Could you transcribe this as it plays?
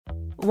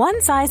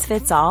One size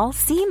fits all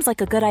seems like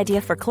a good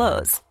idea for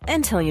clothes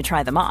until you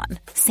try them on.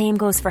 Same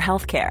goes for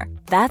healthcare.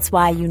 That's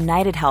why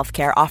United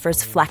Healthcare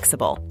offers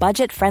flexible,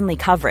 budget-friendly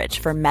coverage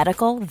for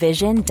medical,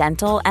 vision,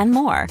 dental, and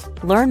more.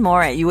 Learn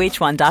more at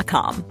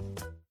uh1.com.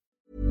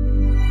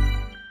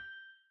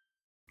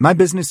 My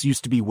business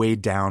used to be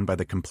weighed down by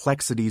the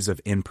complexities of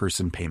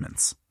in-person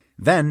payments.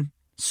 Then,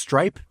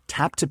 Stripe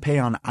Tap to Pay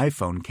on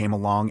iPhone came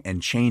along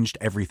and changed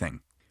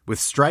everything. With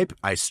Stripe,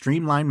 I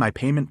streamlined my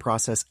payment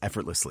process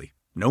effortlessly.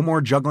 No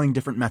more juggling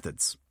different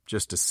methods.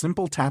 Just a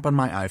simple tap on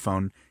my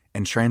iPhone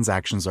and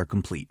transactions are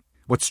complete.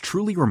 What's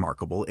truly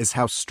remarkable is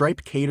how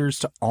Stripe caters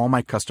to all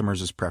my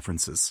customers'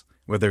 preferences.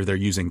 Whether they're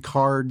using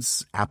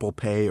cards, Apple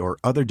Pay, or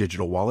other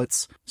digital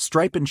wallets,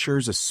 Stripe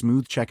ensures a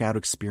smooth checkout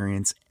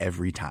experience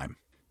every time.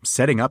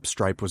 Setting up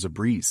Stripe was a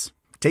breeze,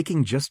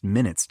 taking just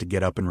minutes to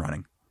get up and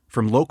running.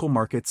 From local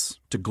markets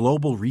to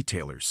global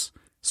retailers,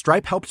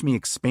 Stripe helped me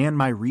expand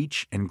my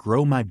reach and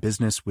grow my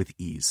business with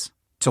ease.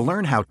 To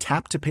learn how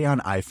Tap to Pay on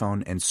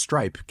iPhone and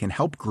Stripe can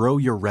help grow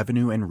your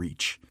revenue and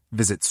reach,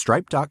 visit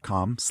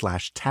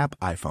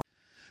stripe.com/tapiphone.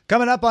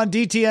 Coming up on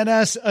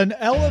DTNS, an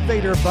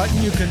elevator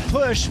button you can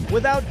push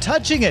without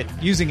touching it,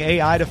 using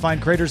AI to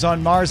find craters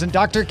on Mars. And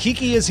Dr.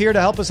 Kiki is here to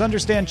help us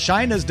understand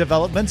China's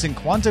developments in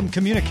quantum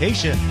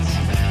communications.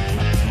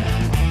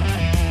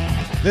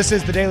 This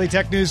is the Daily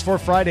Tech News for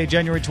Friday,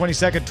 January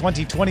 22nd,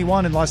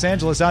 2021 in Los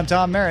Angeles. I'm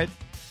Tom Merritt.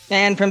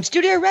 And from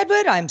Studio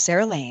Redwood, I'm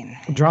Sarah Lane.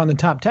 Drawing the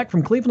top tech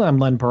from Cleveland, I'm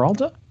Len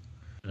Peralta.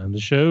 And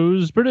the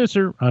show's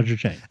producer, Roger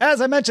Chang.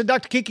 As I mentioned,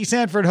 Dr. Kiki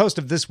Sanford, host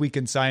of This Week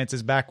in Science,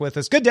 is back with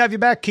us. Good to have you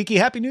back, Kiki.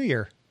 Happy New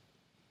Year.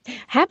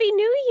 Happy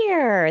New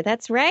Year.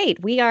 That's right.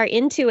 We are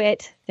into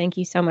it. Thank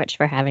you so much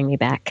for having me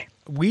back.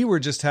 We were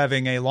just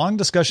having a long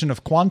discussion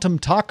of quantum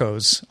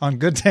tacos on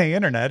Good Day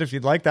Internet. If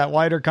you'd like that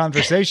wider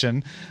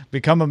conversation,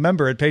 become a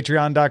member at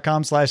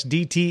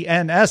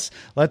patreon.com/DTNS.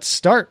 Let's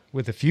start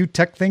with a few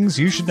tech things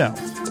you should know.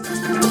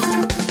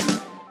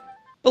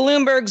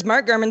 Bloomberg's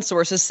Mark Gurman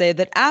sources say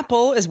that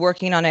Apple is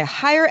working on a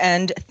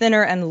higher-end,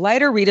 thinner, and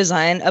lighter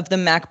redesign of the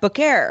MacBook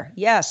Air.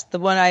 Yes, the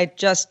one I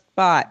just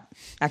bought.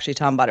 Actually,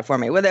 Tom bought it for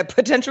me. With a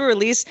potential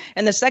release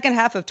in the second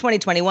half of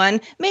 2021,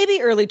 maybe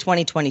early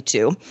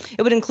 2022.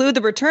 It would include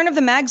the return of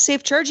the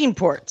MagSafe charging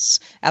ports.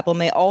 Apple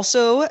may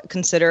also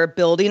consider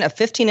building a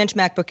 15-inch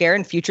MacBook Air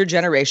in future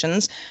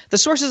generations. The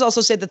sources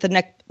also say that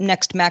the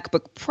next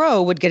MacBook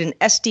Pro would get an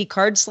SD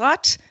card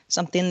slot,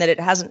 something that it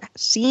hasn't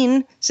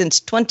seen since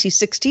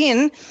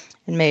 2016,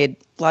 and made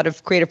a lot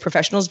of creative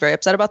professionals very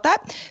upset about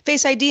that.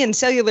 Face ID and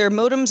cellular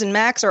modems and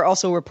Macs are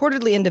also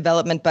reportedly in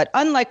development, but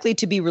unlikely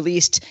to be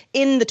released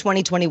in the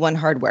 2021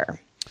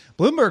 hardware.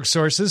 Bloomberg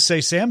sources say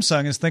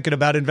Samsung is thinking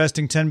about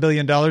investing $10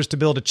 billion to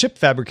build a chip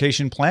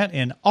fabrication plant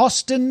in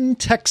Austin,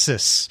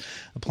 Texas.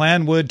 The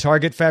plan would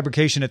target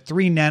fabrication at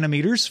 3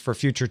 nanometers for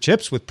future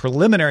chips, with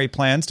preliminary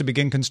plans to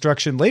begin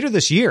construction later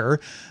this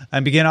year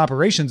and begin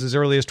operations as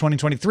early as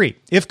 2023.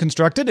 If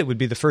constructed, it would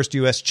be the first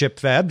U.S. chip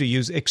fab to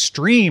use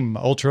extreme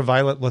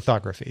ultraviolet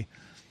lithography.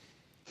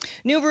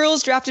 New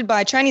rules drafted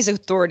by Chinese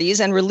authorities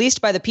and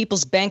released by the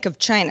People's Bank of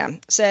China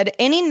said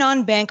any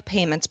non-bank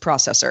payments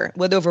processor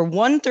with over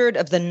 1/3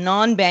 of the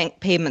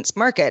non-bank payments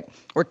market,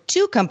 or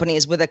 2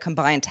 companies with a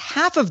combined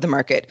half of the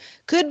market,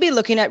 could be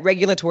looking at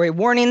regulatory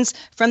warnings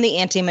from the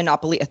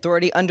Anti-Monopoly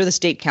Authority under the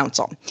State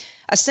Council.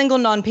 A single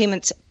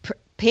non-bank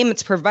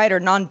payments provider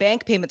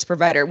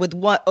with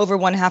over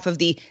 1/2 of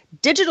the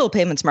digital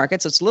payments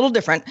market, so it's a little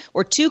different,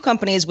 or 2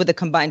 companies with a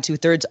combined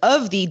 2/3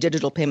 of the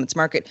digital payments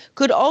market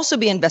could also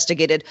be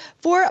investigated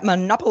for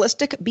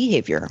monopolistic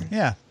behavior.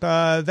 Yeah,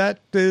 that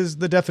is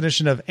the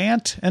definition of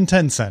Ant and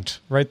Tencent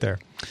right there.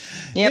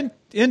 Yep.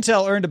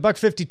 Intel earned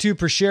 $1.52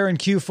 per share in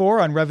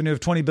Q4 on revenue of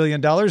 $20 billion,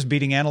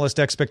 beating analyst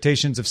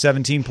expectations of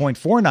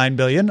 $17.49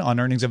 billion on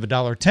earnings of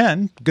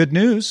 $1.10. Good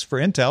news for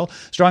Intel.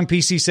 Strong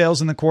PC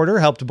sales in the quarter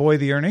helped buoy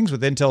the earnings,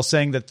 with Intel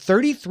saying that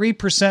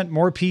 33%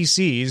 more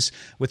PCs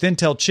with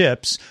Intel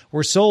chips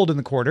were sold in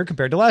the quarter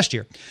compared to last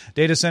year.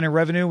 Data center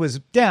revenue was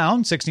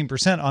down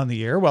 16% on the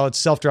year, while its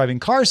self-driving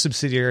car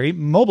subsidiary,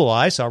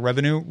 Mobileye, saw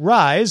revenue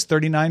rise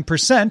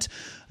 39%,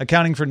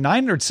 accounting for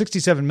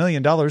 $967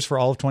 million for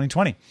all of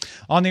 2020.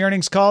 On the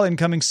earnings call,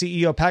 incoming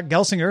CEO Pat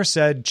Gelsinger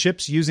said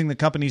chips using the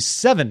company's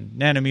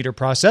 7-nanometer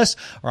process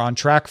are on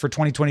track for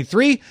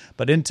 2023,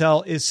 but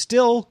Intel is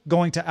still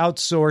going to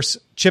outsource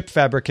chip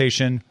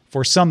fabrication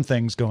for some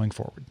things going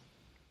forward.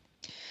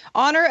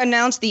 Honor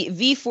announced the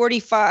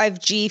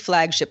V45G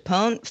flagship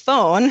phone.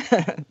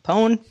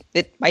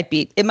 It might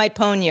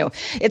pwn you.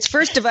 Its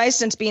first device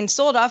since being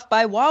sold off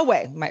by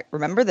Huawei. You might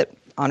remember that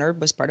Honor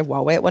was part of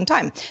Huawei at one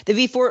time. The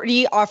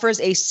V40 offers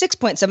a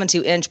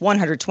 6.72-inch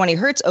 120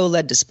 Hz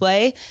OLED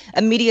display,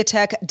 a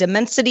MediaTek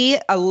Dimensity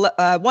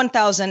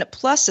 1000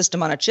 Plus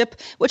system on a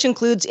chip, which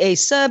includes a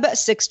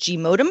sub-6G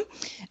modem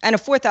and a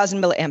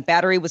 4,000 milliamp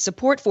battery with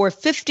support for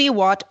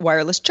 50-watt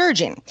wireless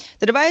charging.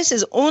 The device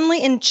is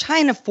only in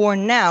China for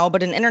now,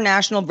 but an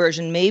international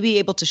version may be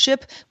able to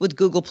ship with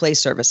Google Play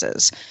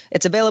services.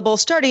 It's available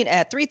starting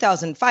at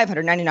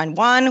 3,599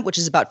 yuan, which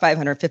is about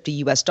 $550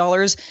 US,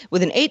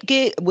 with an 8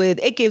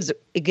 8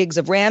 gigs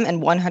of RAM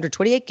and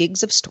 128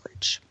 gigs of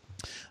storage.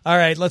 All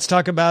right, let's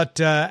talk about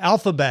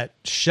Alphabet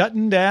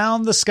shutting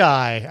down the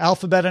sky.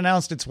 Alphabet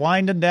announced it's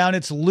winding down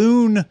its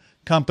Loon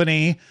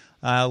company.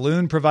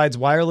 Loon provides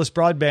wireless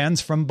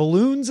broadbands from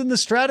balloons in the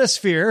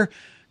stratosphere.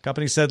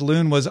 Company said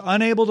Loon was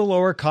unable to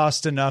lower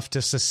costs enough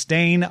to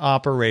sustain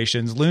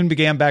operations. Loon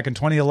began back in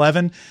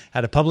 2011,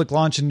 had a public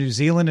launch in New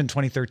Zealand in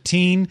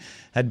 2013,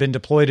 had been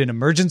deployed in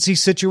emergency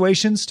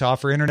situations to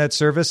offer internet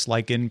service,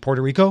 like in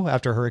Puerto Rico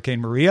after Hurricane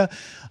Maria.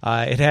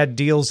 It had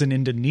deals in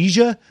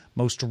Indonesia,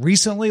 most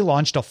recently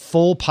launched a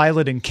full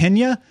pilot in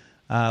Kenya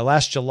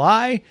last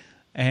July,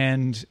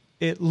 and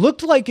it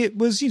looked like it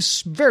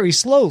was very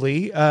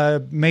slowly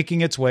making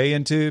its way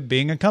into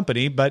being a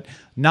company, but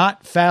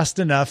not fast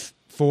enough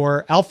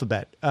for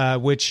Alphabet,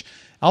 which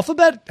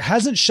Alphabet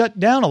hasn't shut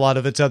down a lot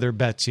of its other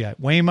bets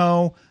yet.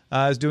 Waymo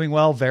is doing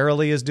well.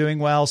 Verily is doing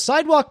well.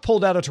 Sidewalk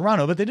pulled out of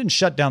Toronto, but they didn't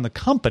shut down the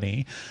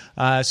company.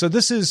 So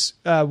this is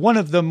one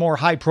of the more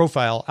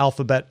high-profile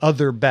Alphabet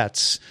other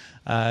bets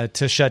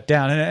to shut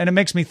down. And it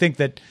makes me think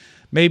that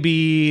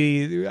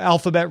maybe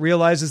Alphabet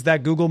realizes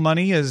that Google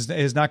money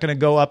is not going to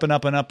go up and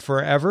up and up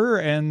forever,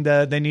 and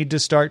they need to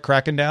start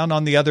cracking down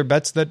on the other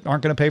bets that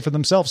aren't going to pay for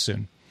themselves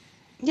soon.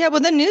 Yeah,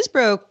 well, the news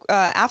broke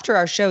after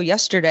our show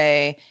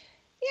yesterday.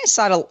 I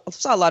saw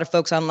a lot of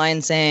folks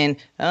online saying,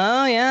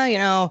 oh,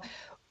 yeah,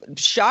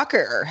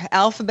 shocker.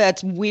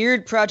 Alphabet's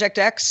weird Project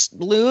X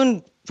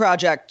Loon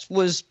project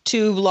was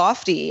too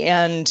lofty,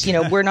 and,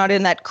 we're not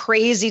in that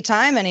crazy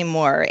time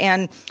anymore.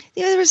 And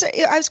I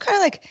was kind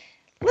of like,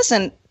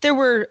 listen, there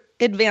were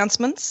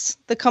advancements.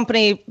 The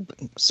company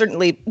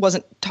certainly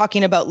wasn't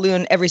talking about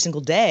Loon every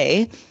single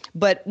day.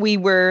 But we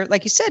were,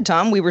 like you said,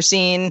 Tom, we were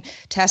seeing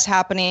tests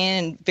happening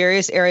in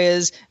various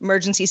areas,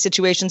 emergency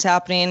situations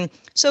happening.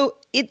 So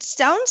it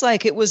sounds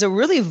like it was a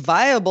really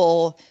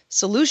viable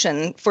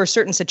solution for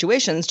certain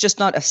situations, just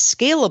not a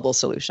scalable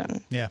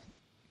solution. Yeah.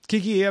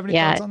 Kiki, you have any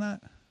thoughts on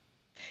that?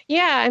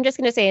 Yeah, I'm just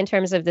going to say in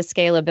terms of the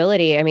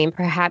scalability, I mean,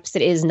 perhaps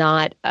it is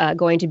not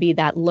going to be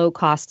that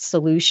low-cost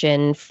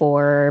solution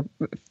for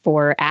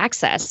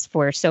access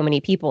for so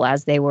many people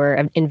as they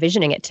were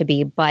envisioning it to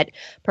be. But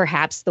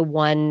perhaps the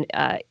one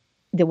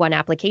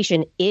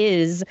application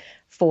is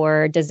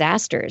for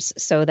disasters,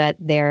 so that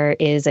there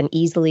is an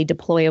easily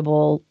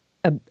deployable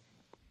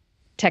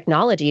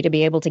technology to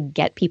be able to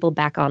get people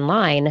back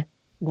online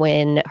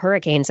when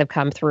hurricanes have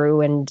come through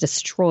and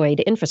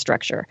destroyed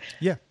infrastructure.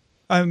 Yeah.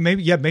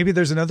 Maybe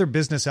there's another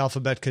business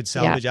Alphabet could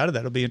salvage out of that.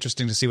 It'll be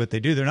interesting to see what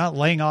they do. They're not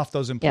laying off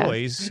those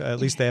employees. At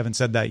least they haven't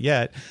said that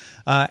yet.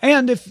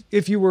 And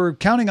if you were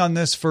counting on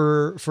this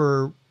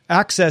for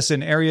access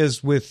in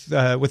areas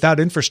without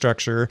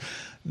infrastructure,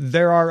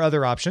 there are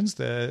other options.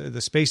 The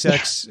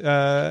SpaceX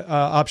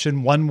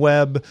option,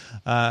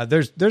 OneWeb.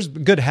 There's a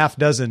good half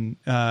dozen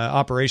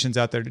operations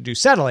out there to do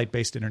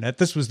satellite-based internet.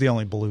 This was the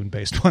only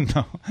balloon-based one,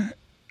 though.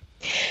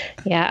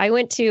 Yeah, I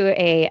went to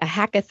a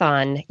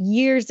hackathon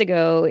years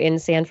ago in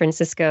San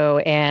Francisco,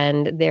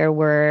 and there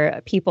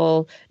were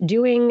people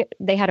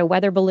they had a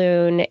weather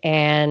balloon,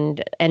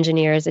 and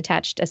engineers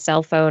attached a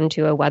cell phone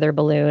to a weather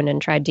balloon and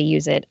tried to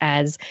use it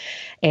as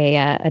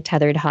a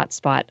tethered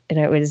hotspot. And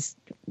it was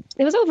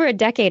over a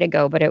decade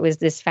ago, but it was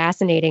this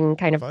fascinating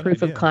kind of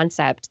proof of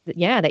concept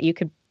that you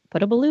could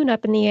put a balloon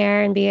up in the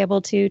air and be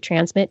able to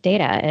transmit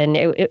data. And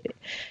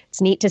it's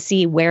neat to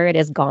see where it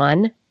has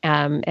gone.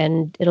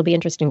 And it'll be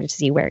interesting to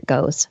see where it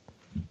goes.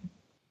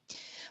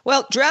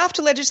 Well, draft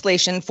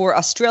legislation for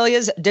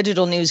Australia's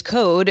digital news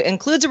code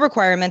includes a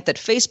requirement that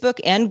Facebook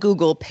and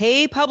Google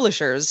pay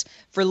publishers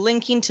for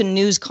linking to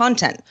news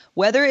content,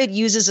 whether it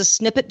uses a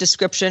snippet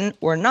description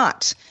or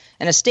not.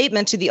 In a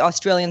statement to the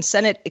Australian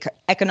Senate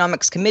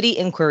Economics Committee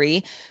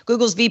inquiry,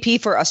 Google's VP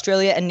for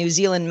Australia and New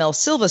Zealand, Mel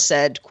Silva,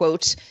 said,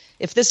 quote,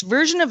 "If this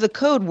version of the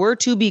code were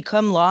to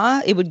become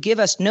law, it would give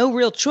us no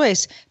real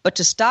choice but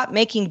to stop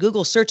making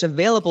Google search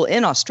available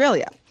in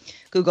Australia."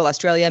 Google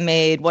Australia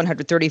made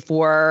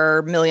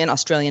 134 million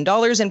Australian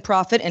dollars in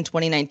profit in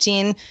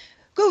 2019.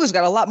 Google's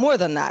got a lot more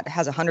than that. It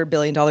has $100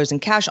 billion in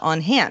cash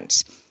on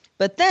hand.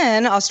 But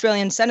then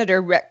Australian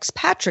Senator Rex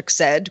Patrick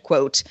said,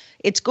 quote,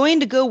 "It's going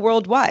to go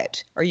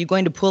worldwide. Are you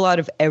going to pull out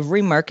of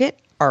every market?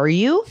 Are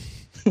you?"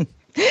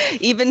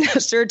 Even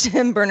Sir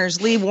Tim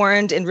Berners-Lee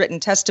warned in written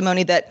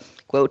testimony that,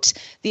 quote,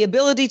 "The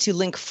ability to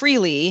link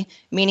freely,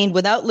 meaning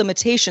without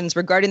limitations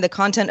regarding the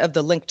content of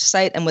the linked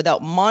site and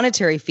without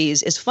monetary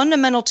fees, is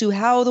fundamental to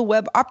how the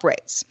web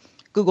operates."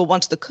 Google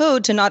wants the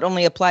code to not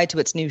only apply to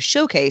its new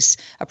Showcase,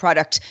 a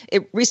product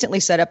it recently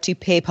set up to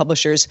pay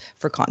publishers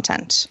for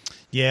content.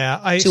 Yeah.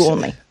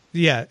 Only.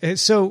 Yeah.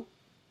 So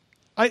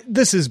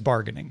this is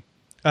bargaining.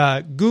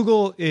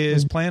 Google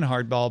is playing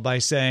hardball by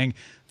saying,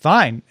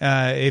 fine,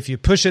 if you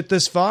push it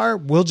this far,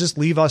 we'll just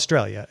leave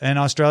Australia. And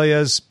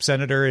Australia's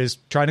senator is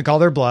trying to call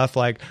their bluff,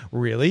 like,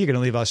 really? You're going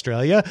to leave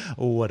Australia?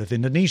 What if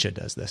Indonesia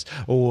does this?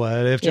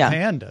 What if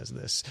Japan does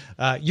this?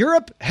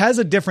 Europe has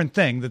a different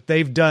thing that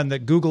they've done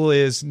that Google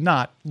is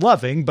not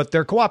loving, but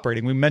they're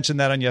cooperating. We mentioned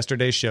that on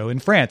yesterday's show. In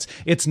France,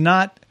 it's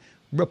not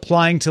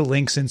applying to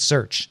links in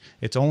search.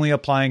 It's only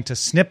applying to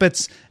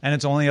snippets, and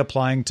it's only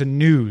applying to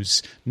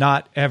news,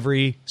 not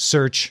every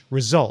search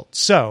result.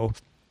 So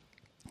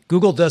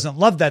Google doesn't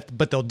love that,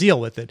 but they'll deal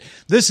with it.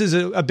 This is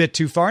a bit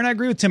too far, and I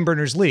agree with Tim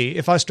Berners-Lee.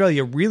 If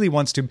Australia really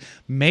wants to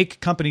make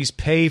companies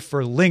pay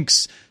for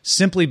links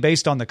simply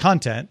based on the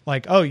content,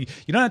 like, oh, you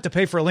don't have to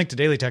pay for a link to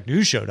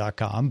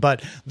dailytechnewsshow.com,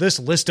 but this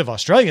list of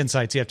Australian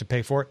sites you have to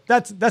pay for,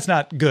 that's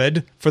not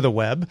good for the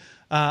web.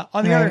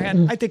 On the other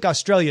hand, I think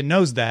Australia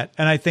knows that,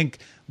 and I think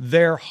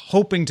they're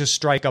hoping to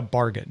strike a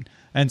bargain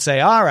and say,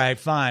 all right,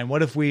 fine.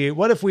 What if we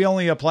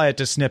only apply it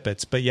to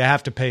snippets, but you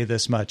have to pay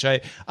this much?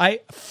 I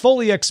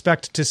fully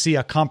expect to see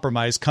a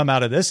compromise come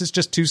out of this. It's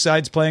just two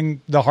sides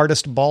playing the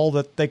hardest ball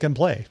that they can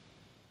play.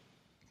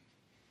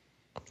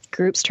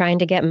 Groups trying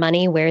to get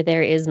money where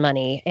there is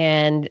money,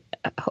 and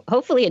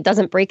hopefully it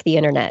doesn't break the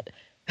internet.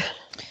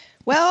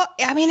 Well,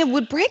 I mean, it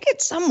would break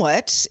it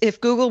somewhat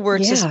if Google were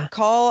to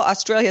call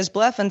Australia's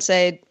bluff and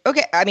say,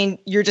 okay, I mean,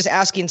 you're just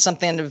asking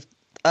something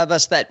of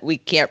us that we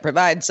can't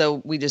provide,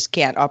 so we just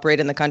can't operate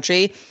in the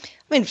country.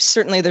 I mean,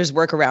 certainly there's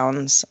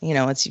workarounds. You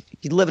know, if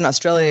you live in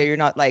Australia, you're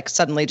not like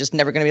suddenly just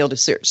never going to be able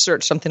to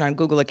search something on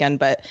Google again.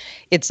 But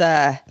it's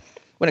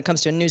when it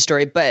comes to a news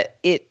story, but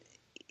it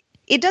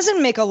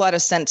doesn't make a lot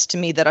of sense to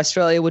me that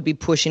Australia would be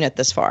pushing it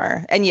this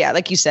far. And yeah,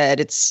 like you said,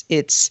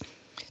 it's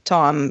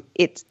Tom,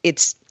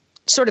 it's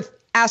sort of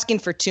asking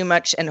for too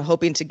much and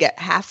hoping to get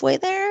halfway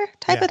there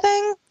type of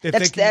thing.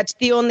 That's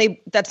the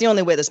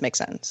only way this makes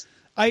sense.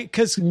 I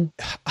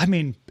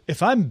mean,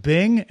 if I'm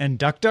Bing and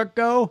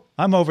DuckDuckGo,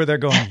 I'm over there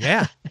going,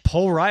 yeah,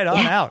 pull right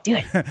on out. Do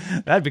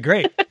it. That'd be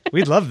great.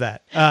 We'd love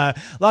that. A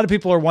lot of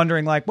people are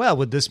wondering, like, well,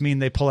 would this mean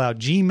they pull out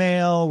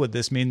Gmail? Would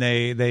this mean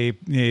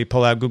they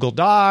pull out Google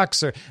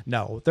Docs? Or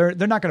no, they're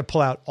not going to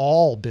pull out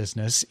all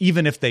business,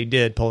 even if they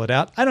did pull it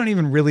out. I don't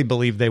even really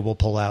believe they will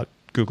pull out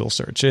Google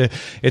search.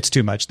 It's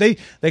too much. They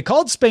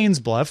called Spain's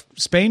bluff.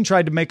 Spain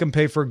tried to make them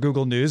pay for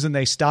Google News, and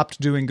they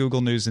stopped doing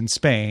Google News in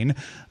Spain.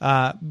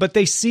 But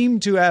they seem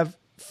to have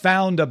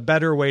found a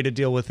better way to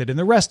deal with it in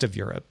the rest of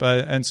Europe.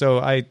 And so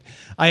I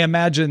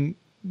imagine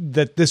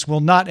that this will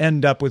not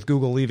end up with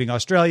Google leaving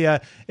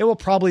Australia. It will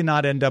probably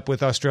not end up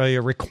with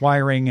Australia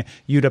requiring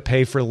you to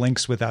pay for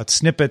links without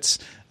snippets.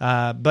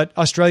 But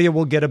Australia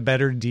will get a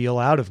better deal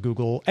out of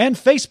Google and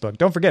Facebook.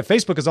 Don't forget,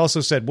 Facebook has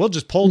also said, we'll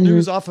just pull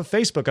news off of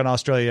Facebook on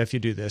Australia if you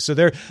do this. So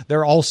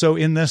they're also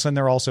in this, and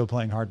they're also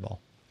playing hardball.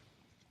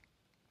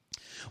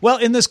 Well,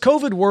 in this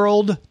COVID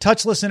world,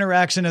 touchless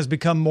interaction has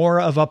become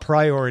more of a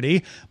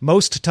priority.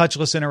 Most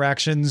touchless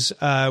interactions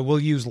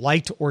will use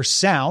light or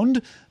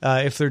sound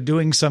if they're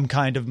doing some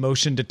kind of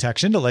motion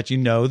detection to let you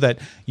know that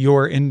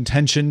your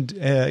intended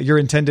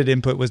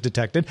input was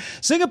detected.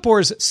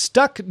 Singapore's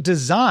Stuck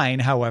Design,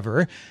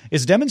 however,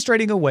 is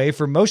demonstrating a way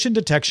for motion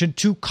detection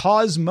to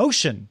cause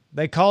motion.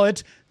 They call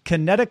it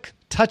kinetic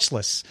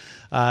touchless.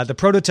 The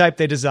prototype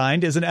they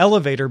designed is an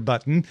elevator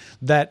button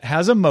that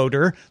has a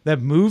motor that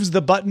moves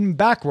the button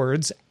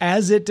backwards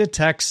as it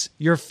detects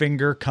your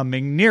finger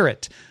coming near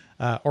it,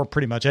 or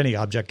pretty much any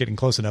object getting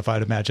close enough,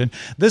 I'd imagine.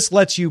 This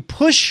lets you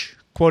push,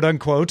 quote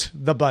unquote,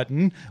 the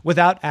button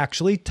without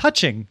actually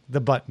touching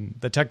the button.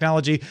 The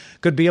technology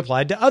could be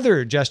applied to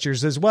other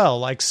gestures as well,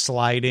 like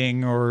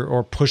sliding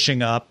or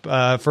pushing up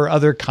for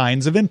other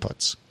kinds of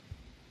inputs.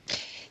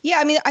 Yeah,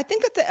 I mean, I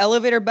think that the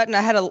elevator button, I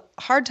had a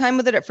hard time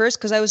with it at first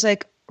because I was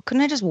like,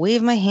 couldn't I just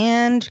wave my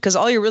hand? Because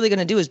all you're really going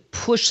to do is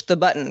push the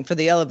button for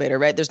the elevator,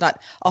 right? There's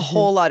not a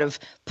whole lot of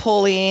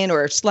pulling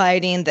or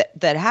sliding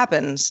that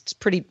happens. It's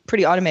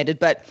pretty automated.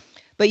 But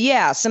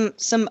yeah, some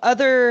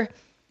other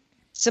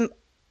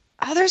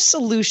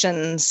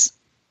solutions.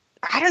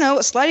 I don't know,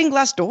 a sliding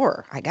glass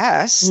door, I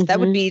guess. That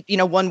would be,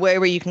 one way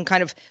where you can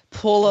kind of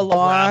pull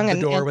along grab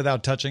the door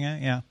without touching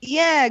it. Yeah.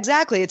 Yeah,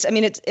 exactly.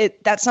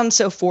 That sounds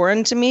so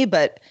foreign to me,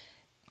 but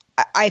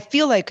I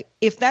feel like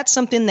if that's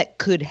something that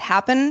could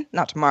happen,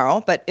 not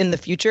tomorrow, but in the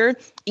future,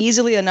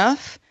 easily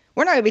enough,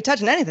 we're not going to be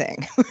touching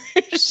anything.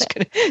 We're just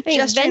going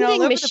to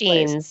vending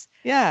machines.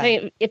 Yeah. I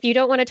mean, if you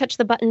don't want to touch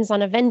the buttons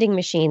on a vending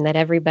machine that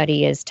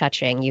everybody is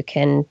touching, you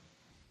can,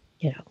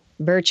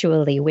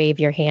 virtually wave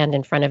your hand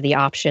in front of the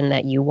option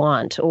that you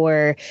want.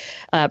 Or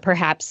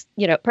perhaps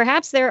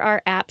there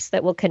are apps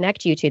that will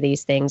connect you to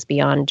these things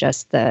beyond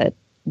just the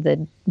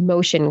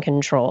motion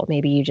control.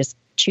 Maybe you just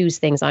choose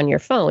things on your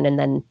phone and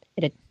then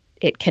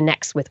it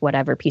connects with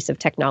whatever piece of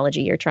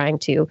technology you're trying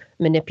to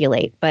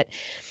manipulate. But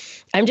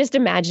I'm just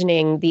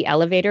imagining the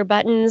elevator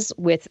buttons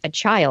with a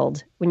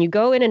child. When you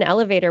go in an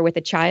elevator with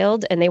a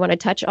child and they want to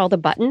touch all the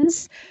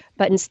buttons,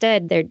 but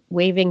instead they're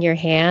waving your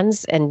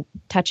hands and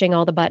touching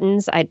all the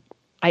buttons,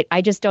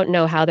 I just don't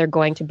know how they're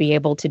going to be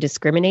able to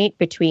discriminate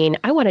between,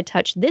 I want to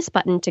touch this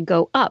button to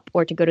go up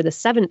or to go to the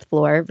 7th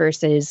floor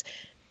versus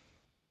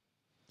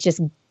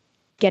just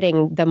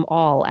getting them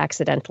all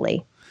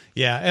accidentally.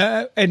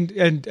 Yeah.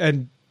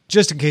 And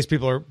just in case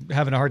people are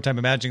having a hard time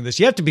imagining this,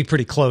 you have to be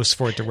pretty close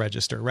for it to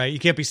register, right? You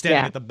can't be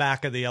standing at the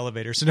back of the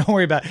elevator. So don't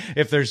worry about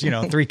if there's,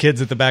 3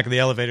 kids at the back of the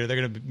elevator, they're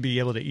going to be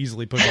able to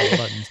easily push all the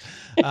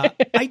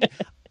buttons.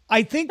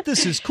 I think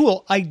this is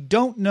cool. I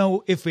don't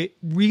know if it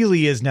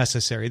really is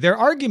necessary. Their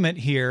argument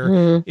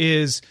here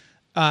is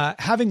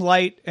having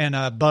light and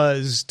a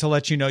buzz to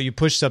let you know you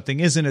push something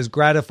isn't as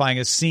gratifying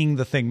as seeing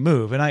the thing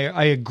move. And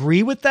I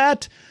agree with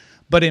that.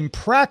 But in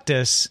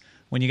practice,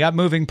 when you got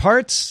moving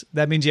parts,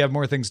 that means you have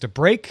more things to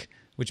break,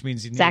 which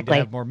means you need to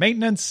have more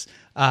maintenance.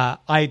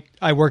 When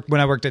I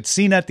worked at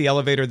CNET, the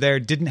elevator there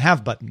didn't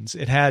have buttons.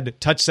 It had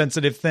touch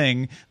sensitive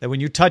thing that when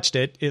you touched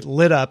it, it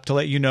lit up to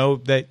let you know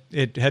that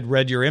it had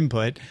read your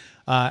input.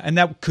 And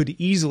that could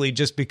easily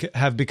just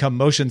have become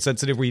motion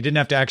sensitive where you didn't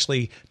have to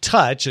actually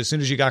touch. As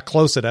soon as you got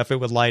close enough, it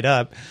would light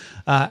up.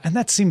 And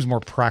that seems more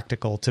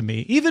practical to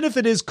me, even if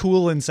it is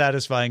cool and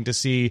satisfying to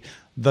see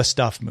the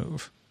stuff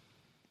move.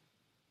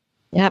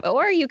 Yeah,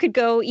 or you could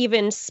go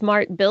even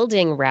smart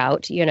building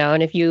route,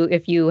 and if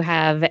you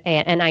have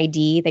an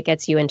ID that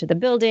gets you into the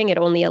building, it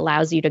only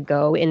allows you to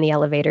go in the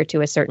elevator to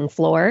a certain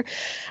floor.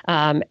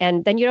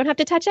 And then you don't have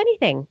to touch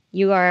anything.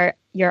 Your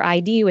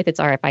ID with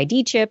its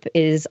RFID chip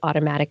is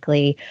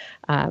automatically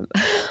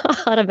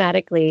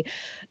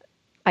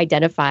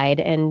identified,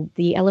 and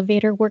the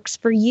elevator works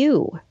for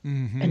you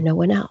and no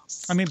one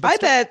else. I mean, I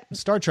bet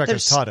Star Trek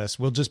has taught us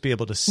we'll just be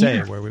able to say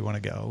where we want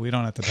to go. We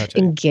don't have to touch it.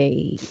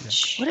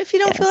 Engage. What if you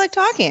don't feel like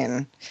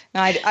talking?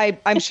 Now,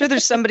 I'm sure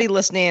there's somebody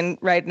listening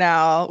right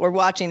now or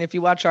watching, if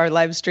you watch our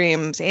live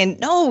stream, saying,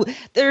 no,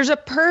 there's a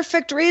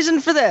perfect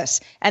reason for this.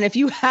 And if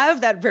you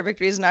have that perfect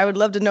reason, I would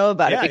love to know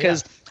about it,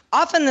 because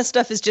often this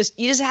stuff is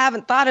you just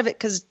haven't thought of it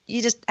because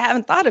you just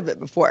haven't thought of it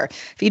before.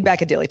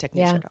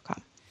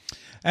 Feedback@dailytechnician.com.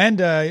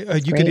 And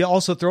you could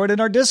also throw it in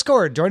our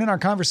Discord. Join in our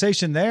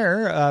conversation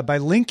there by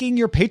linking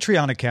your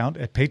Patreon account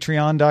at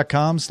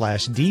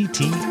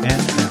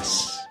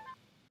patreon.com/DTNS.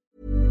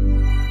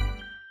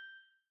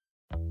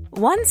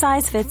 One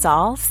size fits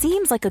all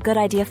seems like a good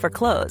idea for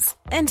clothes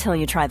until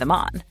you try them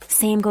on.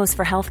 Same goes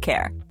for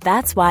healthcare.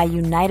 That's why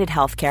United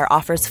Healthcare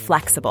offers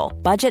flexible,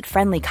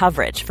 budget-friendly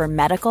coverage for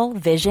medical,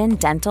 vision,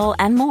 dental,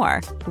 and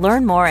more.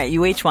 Learn more at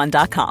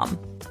uh1.com.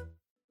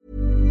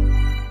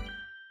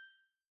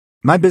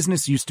 My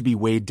business used to be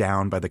weighed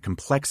down by the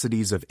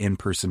complexities of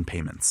in-person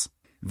payments.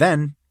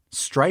 Then,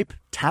 Stripe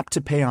Tap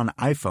to Pay on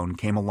iPhone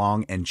came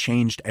along and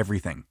changed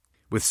everything.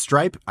 With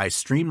Stripe, I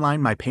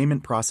streamlined my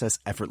payment process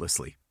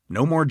effortlessly.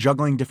 No more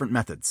juggling different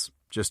methods.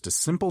 Just a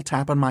simple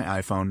tap on my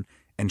iPhone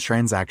and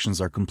transactions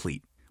are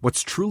complete.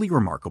 What's truly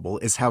remarkable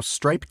is how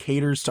Stripe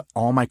caters to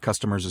all my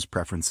customers'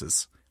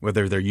 preferences.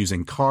 Whether they're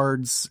using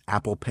cards,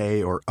 Apple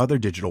Pay, or other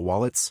digital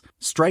wallets,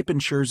 Stripe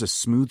ensures a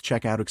smooth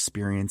checkout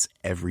experience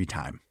every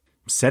time.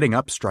 Setting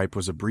up Stripe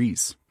was a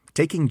breeze,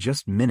 taking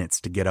just minutes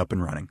to get up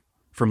and running.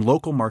 From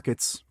local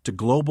markets to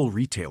global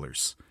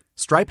retailers,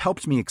 Stripe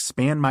helped me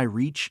expand my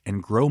reach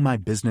and grow my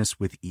business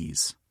with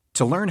ease.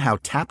 To learn how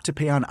Tap to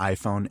Pay on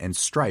iPhone and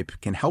Stripe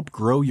can help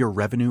grow your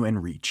revenue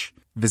and reach,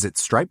 visit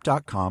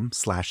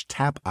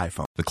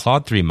stripe.com/tapiphone. The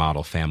Claude 3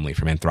 model family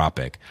from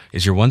Anthropic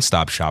is your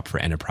one-stop shop for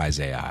enterprise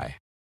AI.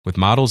 With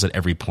models at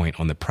every point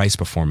on the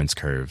price-performance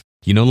curve,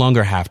 you no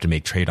longer have to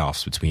make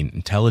trade-offs between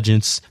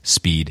intelligence,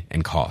 speed,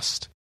 and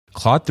cost.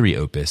 Claude 3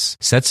 Opus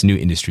sets new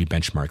industry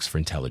benchmarks for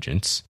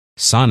intelligence.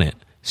 Sonnet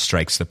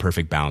strikes the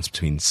perfect balance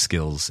between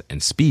skills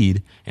and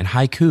speed. And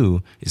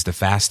Haiku is the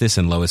fastest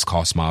and lowest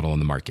cost model in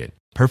the market,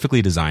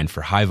 perfectly designed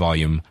for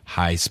high-volume,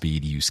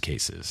 high-speed use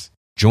cases.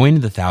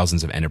 Join the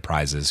thousands of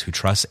enterprises who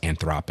trust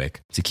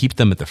Anthropic to keep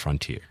them at the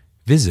frontier.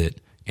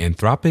 Visit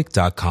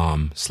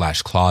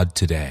anthropic.com/Claude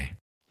today.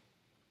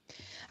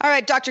 All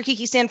right, Dr.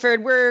 Kiki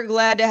Sanford, we're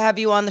glad to have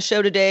you on the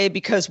show today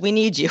because we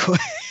need you.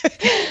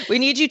 We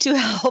need you to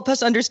help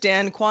us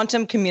understand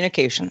quantum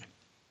communication.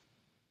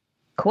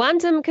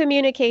 Quantum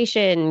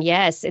communication.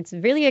 Yes, it's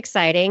really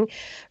exciting.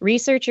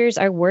 Researchers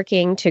are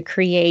working to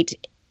create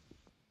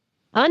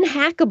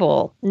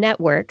unhackable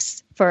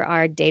networks for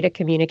our data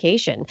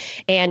communication.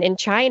 And in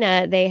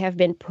China, they have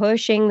been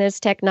pushing this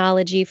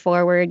technology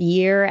forward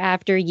year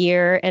after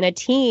year. And a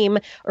team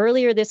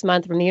earlier this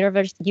month from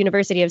the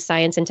University of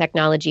Science and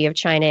Technology of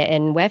China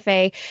in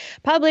Hefei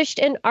published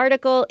an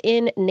article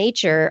in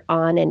Nature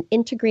on an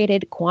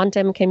integrated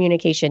quantum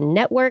communication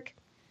network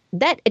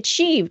that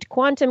achieved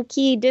quantum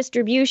key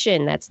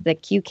distribution, that's the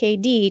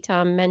QKD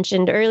Tom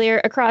mentioned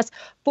earlier, across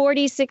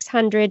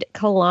 4,600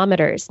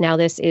 kilometers. Now,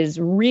 this is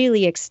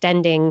really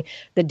extending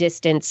the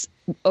distance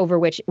over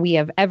which we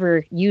have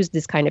ever used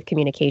this kind of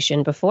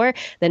communication before.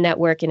 The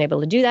network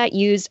enabled to do that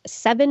used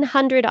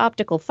 700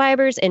 optical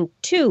fibers and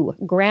 2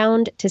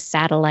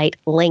 ground-to-satellite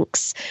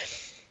links.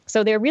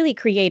 So they're really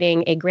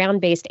creating a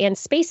ground-based and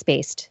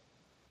space-based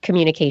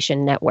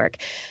communication network.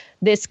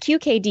 This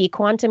QKD,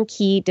 quantum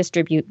key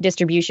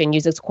distribution,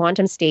 uses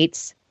quantum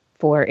states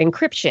for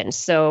encryption.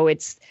 So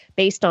it's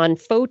based on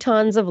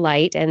photons of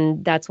light,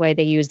 and that's why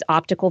they used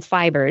optical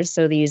fibers.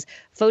 So these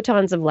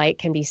photons of light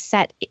can be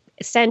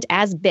sent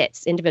as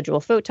bits, individual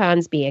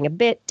photons being a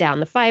bit down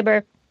the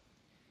fiber.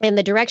 And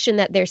the direction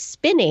that they're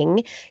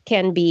spinning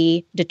can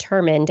be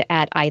determined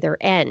at either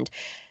end.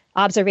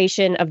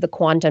 Observation of the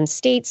quantum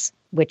states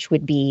which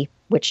would be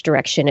which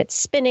direction it's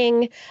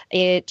spinning.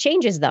 It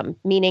changes them,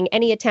 meaning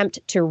any attempt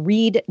to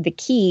read the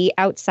key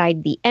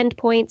outside the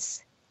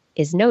endpoints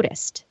is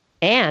noticed.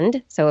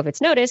 And so if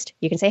it's noticed,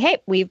 you can say, hey,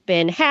 we've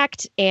been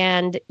hacked,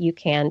 and you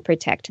can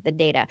protect the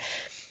data.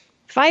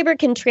 Fiber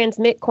can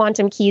transmit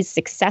quantum keys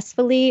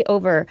successfully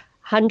over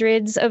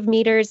hundreds of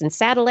meters, and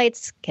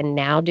satellites can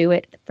now do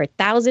it for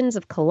thousands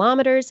of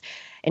kilometers.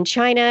 And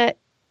China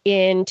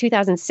in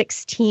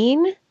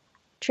 2016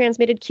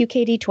 transmitted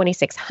QKD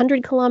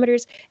 2,600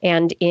 kilometers,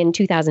 and in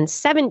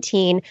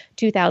 2017,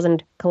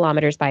 2,000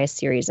 kilometers by a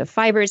series of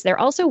fibers. They're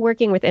also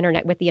working with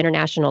the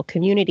international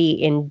community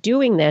in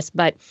doing this,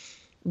 but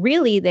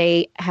really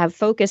they have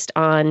focused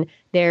on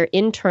their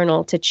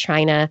internal to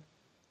China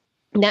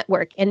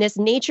network. And this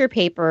Nature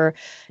paper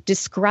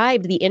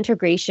described the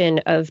integration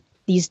of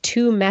these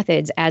two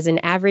methods as an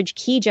average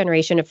key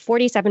generation of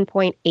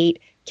 47.8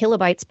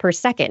 kilobytes per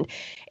second.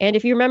 And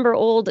if you remember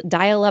old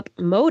dial-up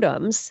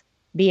modems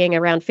being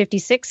around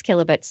 56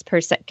 kilobytes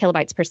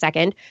per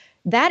second,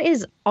 that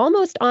is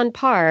almost on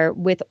par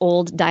with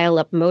old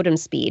dial-up modem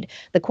speed.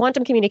 The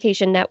quantum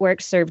communication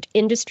network served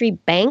industry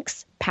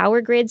banks,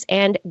 power grids,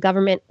 and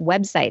government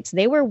websites.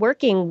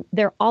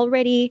 They're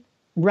already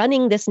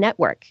running this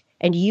network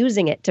and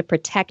using it to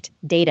protect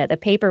data. The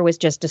paper was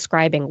just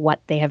describing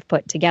what they have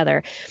put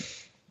together.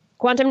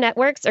 Quantum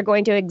networks are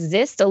going to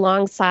exist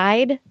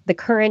alongside the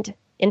current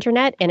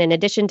internet. And in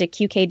addition to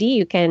QKD,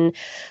 you can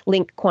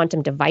link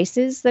quantum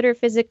devices that are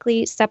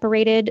physically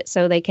separated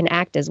so they can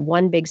act as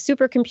one big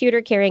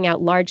supercomputer carrying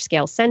out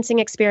large-scale sensing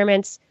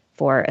experiments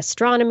for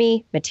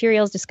astronomy,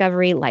 materials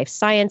discovery, life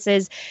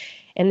sciences.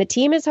 And the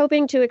team is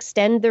hoping to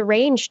extend the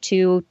range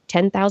to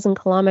 10,000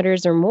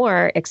 kilometers or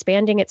more,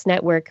 expanding its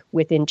network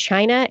within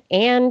China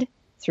and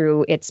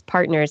through its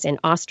partners in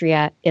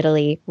Austria,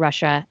 Italy,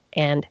 Russia,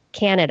 and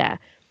Canada.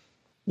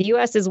 The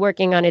U.S. is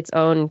working on its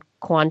own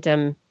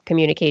quantum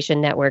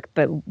communication network,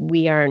 but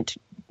we aren't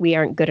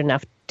good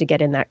enough to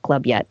get in that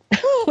club yet.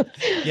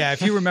 Yeah,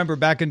 if you remember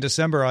back in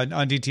December on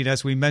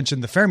DTNS, we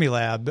mentioned the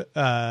Fermilab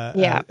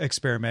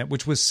experiment,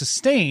 which was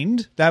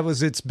sustained. That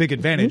was its big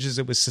advantage, is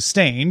it was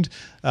sustained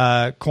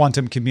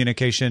quantum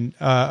communication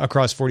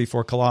across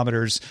 44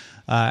 kilometers.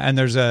 And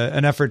there's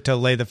an effort to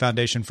lay the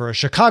foundation for a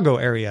Chicago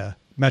area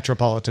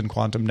metropolitan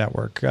quantum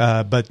network.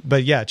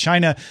 But yeah,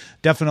 China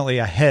definitely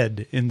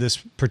ahead in this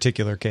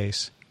particular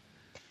case.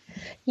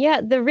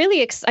 Yeah, the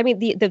really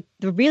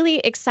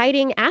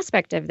exciting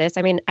aspect of this,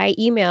 I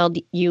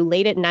emailed you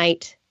late at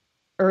night,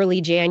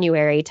 early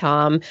January,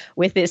 Tom,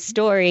 with this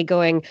story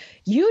going,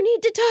 you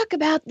need to talk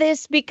about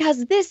this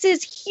because this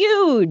is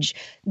huge.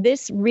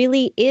 This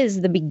really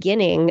is the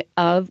beginning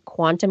of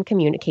quantum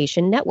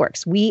communication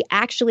networks. We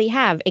actually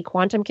have a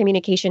quantum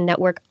communication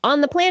network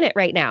on the planet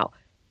right now.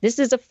 This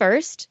is a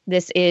first.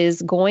 This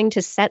is going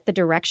to set the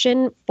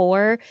direction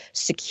for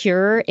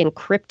secure,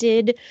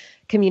 encrypted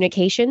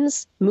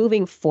communications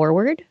moving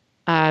forward.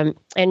 And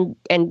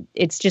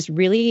it's just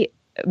really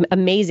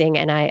amazing.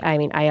 And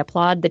I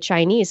applaud the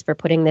Chinese for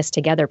putting this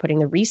together, putting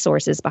the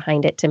resources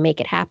behind it to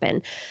make it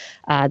happen.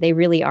 They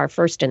really are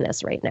first in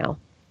this right now.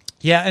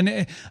 Yeah,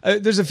 and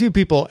there's a few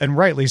people, and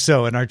rightly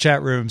so, in our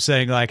chat room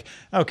saying like,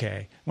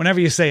 okay, whenever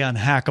you say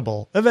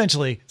unhackable,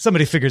 eventually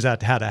somebody figures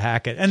out how to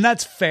hack it. And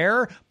that's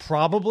fair.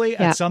 Probably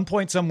at some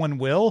point someone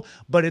will,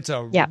 but it's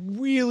a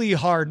really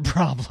hard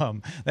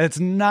problem that's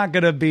not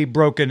going to be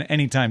broken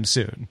anytime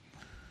soon.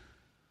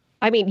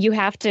 You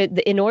have to,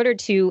 in order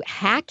to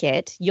hack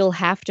it, you'll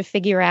have to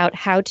figure out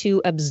how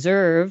to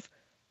observe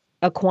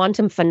a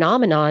quantum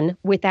phenomenon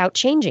without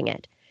changing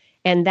it.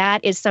 And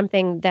that is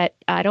something that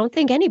I don't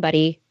think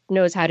anybody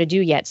knows how to do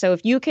yet. So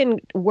if you can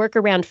work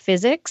around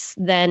physics,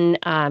 then,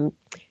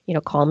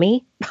 call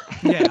me.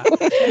 Yeah.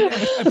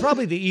 And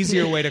probably the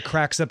easier way to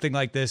crack something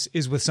like this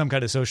is with some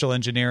kind of social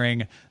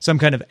engineering, some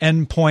kind of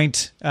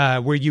endpoint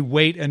where you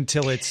wait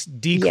until it's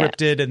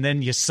decrypted and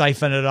then you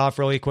siphon it off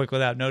really quick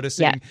without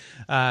noticing.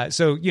 Yeah.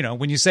 So,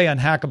 when you say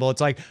unhackable,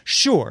 it's like,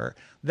 sure,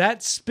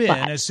 that spin,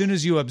 as soon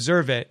as you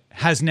observe it,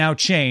 has now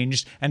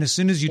changed. And as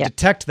soon as you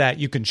detect that,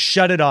 you can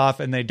shut it off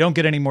and they don't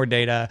get any more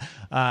data.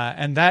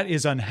 And that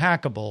is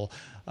unhackable.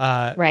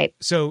 Right.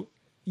 So,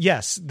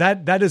 yes,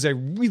 that is a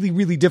really,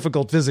 really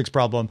difficult physics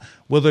problem.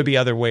 Will there be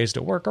other ways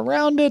to work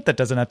around it that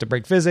doesn't have to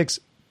break physics?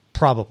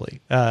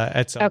 Probably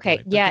at some point.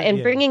 Okay. Yeah.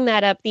 And bringing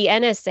that up, the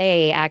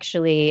NSA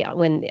actually,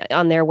 when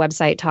on their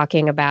website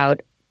talking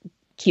about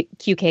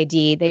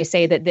QKD, they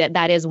say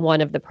that is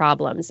one of the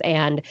problems,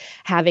 and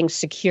having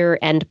secure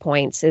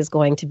endpoints is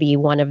going to be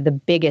one of the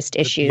biggest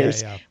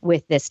issues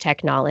with this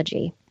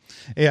technology.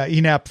 Yeah,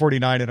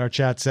 ENAP49 in our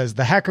chat says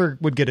the hacker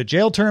would get a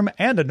jail term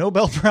and a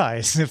Nobel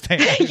Prize if they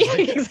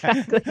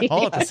exactly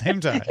all at the same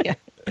time.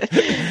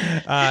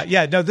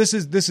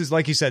 This is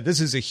like you said,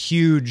 this is a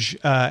huge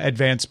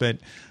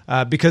advancement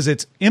because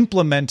it's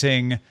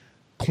implementing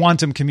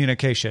quantum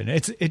communication.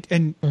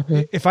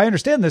 If I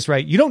understand this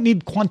right, you don't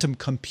need quantum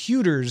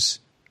computers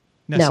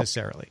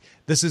necessarily. No.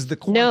 This is the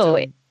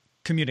quantum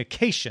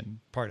communication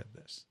part of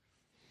this.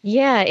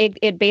 Yeah,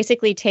 it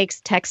basically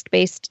takes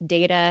text-based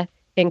data,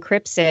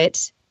 encrypts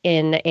it,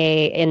 in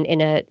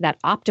that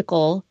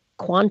optical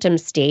quantum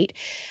state,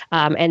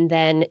 and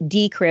then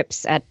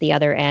decrypts at the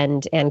other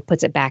end and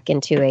puts it back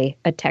into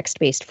a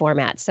text-based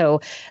format.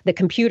 So the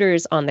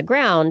computers on the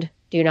ground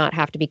do not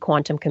have to be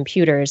quantum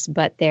computers,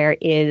 but there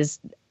is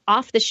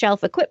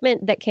off-the-shelf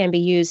equipment that can be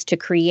used to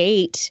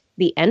create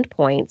the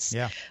endpoints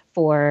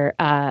for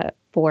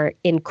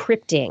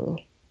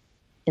encrypting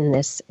in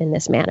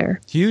this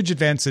manner. Huge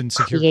advance in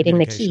secure creating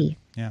the communication.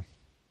 key.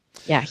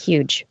 Yeah,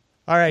 huge.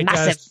 All right,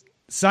 massive.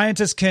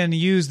 Scientists can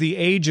use the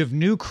age of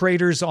new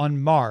craters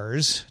on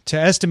Mars to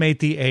estimate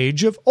the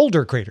age of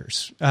older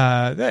craters.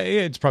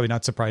 It's probably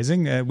not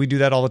surprising. We do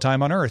that all the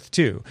time on Earth,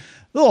 too.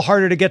 A little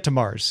harder to get to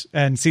Mars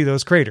and see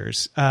those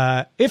craters.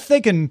 If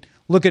they can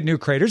look at new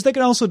craters, they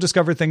can also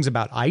discover things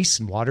about ice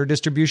and water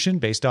distribution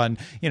based on,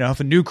 if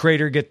a new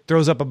crater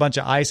throws up a bunch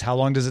of ice, how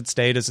long does it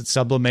stay? Does it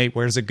sublimate?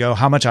 Where does it go?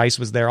 How much ice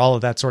was there? All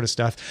of that sort of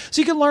stuff.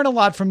 So you can learn a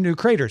lot from new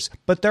craters,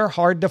 but they're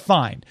hard to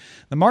find.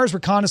 The Mars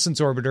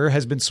Reconnaissance Orbiter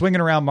has been swinging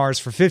around Mars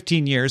for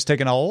 15 years,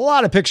 taking a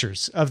lot of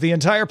pictures of the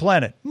entire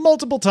planet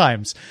multiple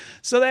times.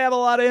 So they have a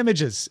lot of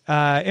images.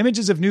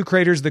 Images of new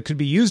craters that could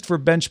be used for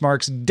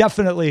benchmarks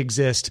definitely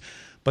exist.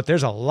 But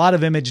there's a lot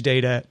of image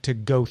data to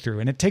go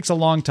through, and it takes a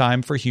long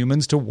time for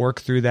humans to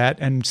work through that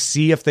and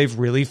see if they've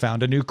really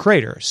found a new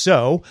crater.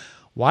 So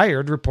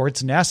Wired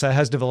reports NASA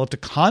has developed a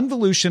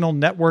convolutional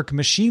network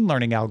machine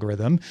learning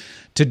algorithm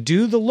to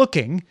do the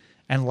looking,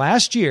 and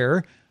last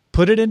year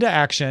put it into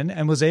action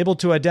and was able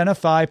to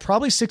identify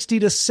probably 60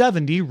 to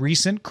 70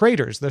 recent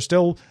craters. They're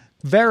still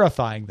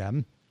verifying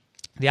them.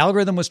 The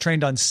algorithm was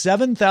trained on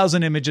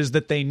 7,000 images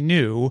that they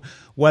knew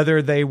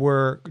whether they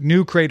were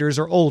new craters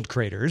or old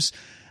craters.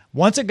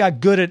 Once it got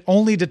good at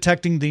only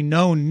detecting the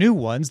known new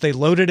ones, they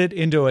loaded it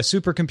into a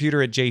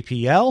supercomputer at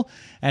JPL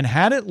and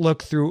had it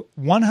look through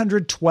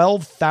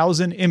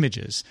 112,000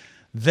 images.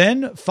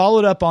 Then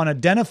followed up on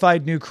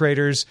identified new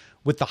craters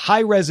with the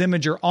high-res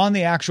imager on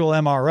the actual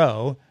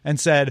MRO and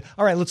said,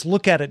 all right, let's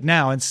look at it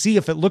now and see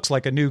if it looks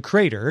like a new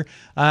crater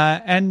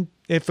and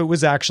if it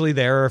was actually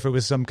there or if it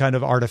was some kind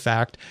of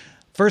artifact.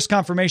 First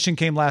confirmation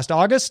came last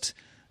August.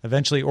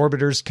 Eventually,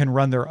 orbiters can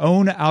run their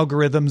own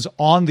algorithms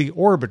on the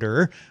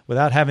orbiter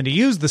without having to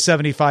use the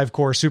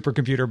 75-core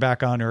supercomputer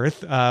back on Earth.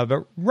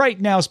 But right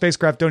now,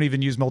 spacecraft don't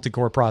even use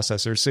multi-core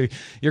processors, so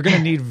you're going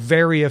to need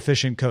very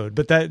efficient code.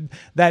 But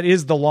that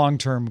is the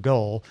long-term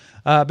goal.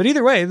 But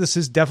either way, this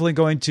is definitely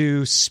going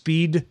to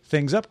speed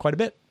things up quite a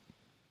bit.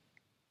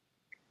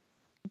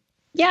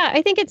 Yeah,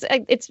 I think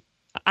it's.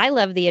 I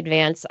love the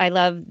advance. I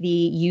love the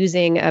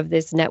using of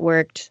this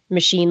networked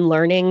machine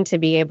learning to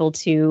be able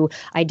to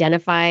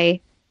identify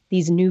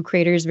these new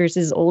craters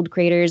versus old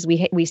craters.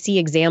 We see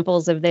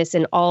examples of this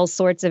in all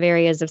sorts of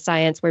areas of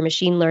science where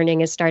machine learning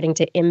is starting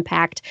to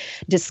impact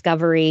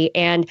discovery.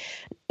 And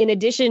in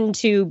addition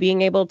to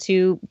being able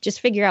to just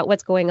figure out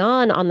what's going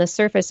on the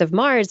surface of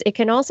Mars, it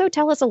can also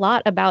tell us a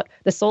lot about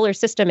the solar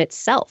system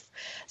itself.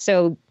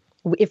 So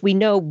if we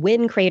know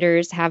when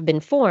craters have been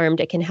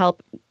formed, it can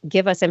help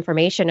give us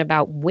information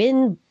about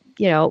when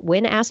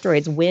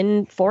asteroids,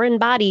 when foreign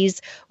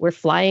bodies were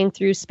flying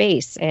through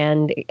space,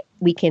 and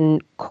we can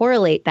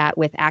correlate that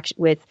with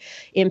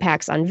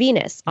impacts on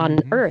Venus, on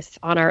Earth,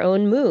 on our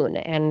own moon,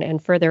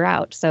 and further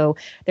out. So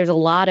there's a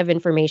lot of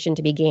information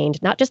to be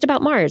gained, not just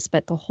about Mars,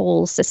 but the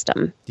whole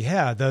system.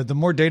 Yeah, the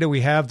more data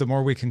we have, the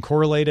more we can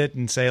correlate it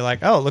and say like,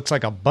 oh, it looks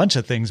like a bunch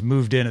of things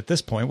moved in at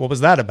this point. What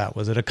was that about?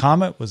 Was it a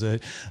comet? Was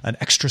it an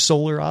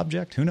extrasolar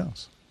object? Who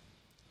knows?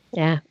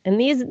 Yeah, and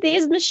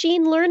these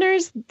machine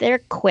learners, they're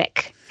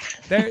quick.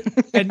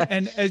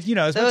 And as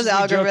those much as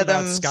we joke about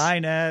algorithms,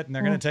 Skynet and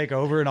they're going to take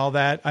over and all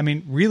that, I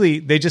mean, really,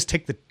 they just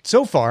take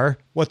so far,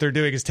 what they're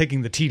doing is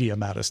taking the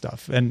tedium out of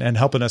stuff and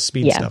helping us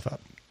speed stuff up.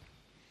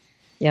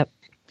 Yep.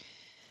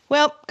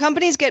 Well,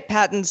 companies get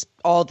patents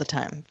all the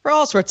time for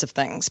all sorts of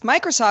things.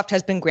 Microsoft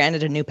has been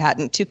granted a new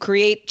patent to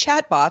create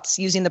chatbots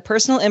using the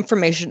personal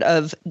information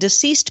of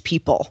deceased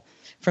people,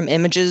 from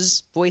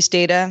images, voice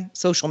data,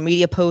 social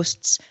media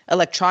posts,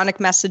 electronic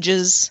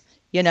messages,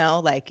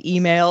 like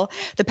email.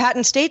 The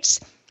patent states,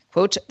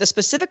 quote, the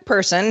specific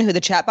person who the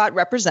chatbot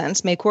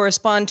represents may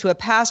correspond to a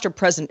past or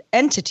present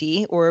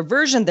entity or a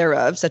version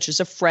thereof, such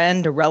as a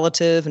friend, a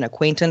relative, an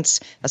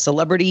acquaintance, a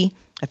celebrity,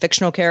 a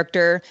fictional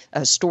character, a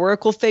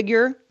historical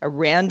figure, a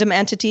random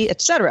entity,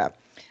 etc.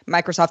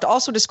 Microsoft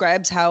also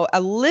describes how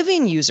a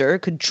living user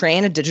could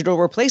train a digital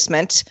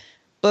replacement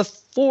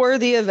before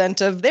the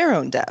event of their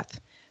own death.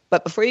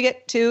 But before you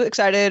get too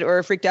excited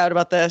or freaked out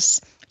about this,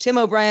 Tim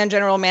O'Brien,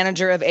 general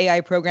manager of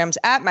AI programs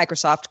at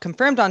Microsoft,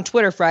 confirmed on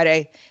Twitter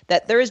Friday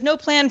that there is no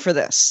plan for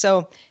this.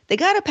 So they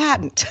got a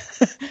patent.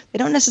 They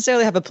don't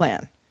necessarily have a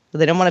plan, but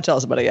they don't want to tell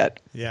us about it yet.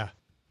 Yeah.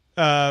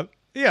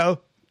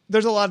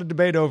 There's a lot of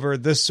debate over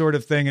this sort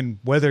of thing and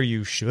whether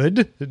you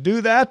should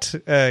do that,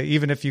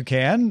 even if you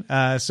can.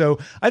 So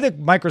I think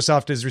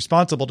Microsoft is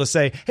responsible to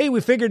say, hey,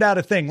 we figured out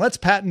a thing. Let's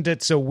patent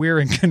it so we're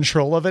in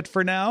control of it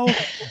for now.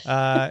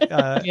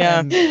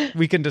 And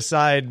we can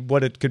decide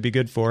what it could be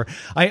good for.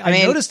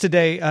 I noticed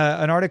today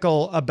an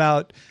article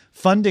about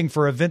funding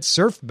for a Vince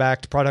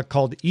Cerf-backed product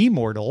called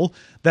Immortal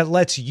that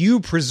lets you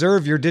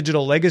preserve your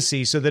digital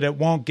legacy so that it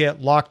won't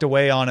get locked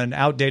away on an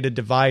outdated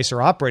device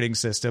or operating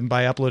system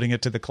by uploading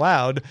it to the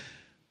cloud.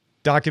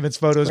 Documents,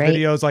 photos,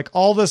 videos, like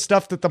all the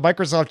stuff that the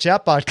Microsoft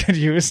chatbot could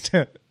use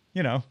to,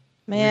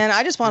 Man,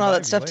 I just want all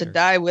that stuff to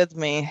die with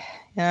me.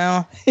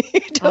 You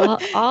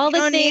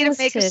don't need to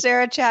make a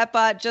Sarah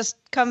chatbot. Just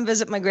come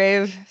visit my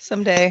grave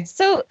someday.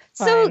 So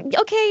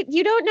okay,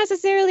 you don't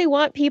necessarily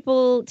want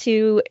people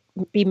to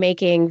be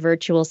making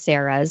virtual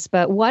Sarahs,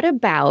 but what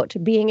about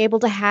being able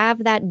to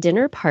have that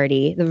dinner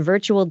party, the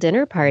virtual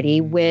dinner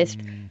party with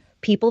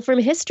people from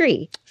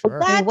history?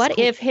 Sure. And what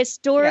if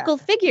historical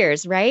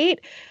figures, right?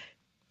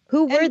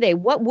 Who were they?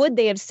 What would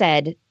they have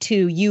said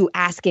to you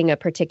asking a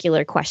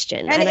particular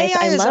question? And AI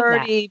I is love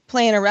already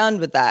playing around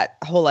with that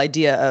whole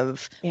idea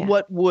of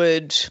what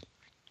would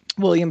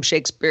William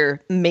Shakespeare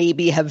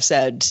maybe have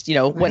said,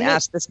 when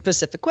asked the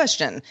specific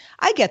question.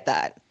 I get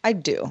that. I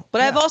do.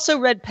 But I've also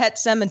read Pet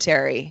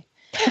Sematary.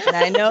 And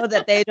I know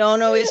that they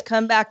don't always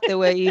come back the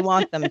way you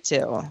want them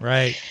to.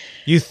 Right.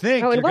 You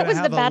think you're going to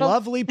have a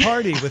lovely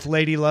party with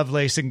Lady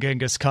Lovelace and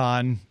Genghis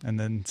Khan, and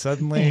then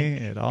suddenly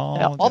it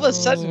all of a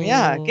sudden,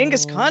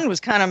 Genghis Khan was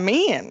kind of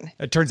mean.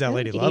 It turns out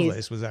Lady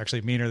Lovelace was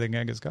actually meaner than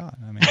Genghis Khan.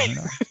 I mean, I don't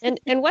know.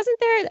 and wasn't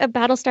there a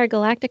Battlestar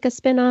Galactica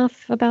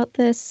spinoff about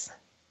this?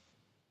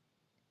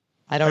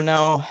 I don't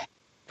know.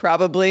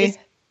 Probably.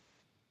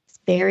 It's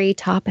very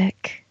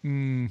topic.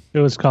 It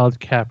was called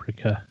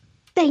Caprica.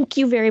 Thank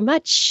you very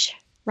much,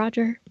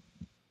 Roger.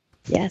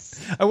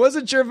 Yes. I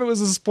wasn't sure if it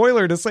was a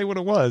spoiler to say what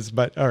it was,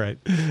 but all right.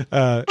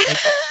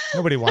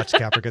 Nobody watched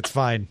Caprica. It's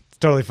fine. It's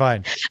totally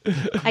fine.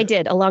 I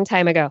did a long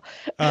time ago.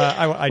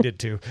 I did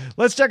too.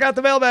 Let's check out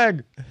the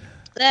mailbag.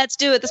 Let's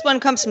do it. This one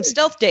comes from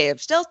Stealth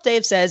Dave. Stealth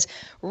Dave says,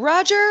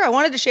 Roger, I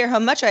wanted to share how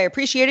much I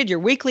appreciated your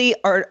weekly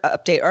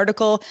update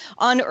article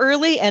on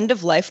early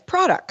end-of-life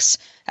products.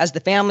 As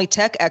the family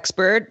tech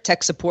expert,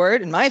 tech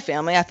support in my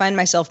family, I find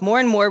myself more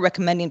and more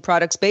recommending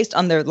products based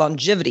on their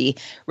longevity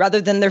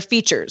rather than their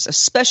features,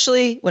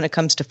 especially when it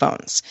comes to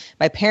phones.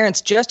 My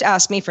parents just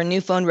asked me for new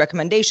phone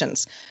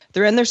recommendations.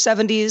 They're in their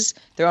 70s.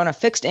 They're on a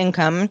fixed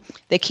income.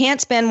 They can't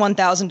spend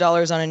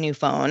 $1,000 on a new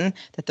phone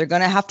that they're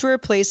going to have to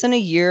replace in a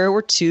year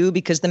or two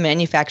because the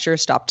manufacturer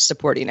stopped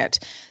supporting it.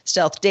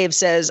 Stealth Dave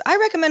says, I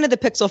recommended the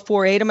Pixel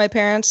 4a to my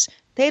parents.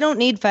 They don't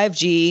need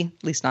 5G,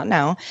 at least not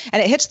now,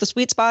 and it hits the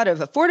sweet spot of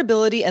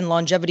affordability and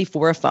longevity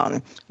for a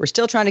phone. We're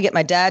still trying to get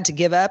my dad to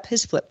give up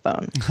his flip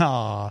phone.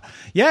 Aw.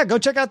 Yeah, go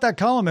check out that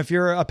column. If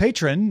you're a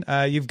patron,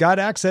 you've got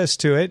access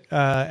to it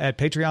at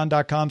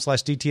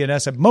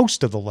patreon.com/DTNS at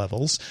most of the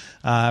levels.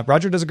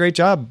 Roger does a great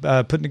job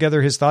putting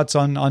together his thoughts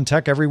on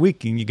tech every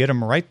week, and you get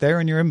them right there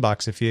in your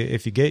inbox if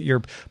you get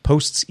your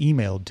posts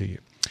emailed to you.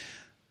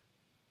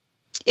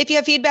 If you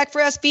have feedback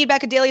for us,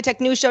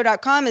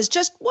 feedback@dailytechnewsshow.com is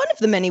just one of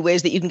the many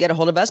ways that you can get a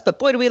hold of us. But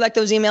boy, do we like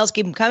those emails.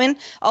 Keep them coming.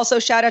 Also,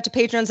 shout out to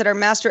patrons at our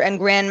master and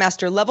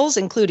grandmaster levels,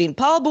 including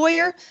Paul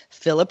Boyer,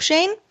 Philip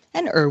Shane,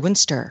 and Erwin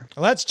Sturr.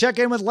 Let's check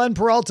in with Len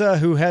Peralta,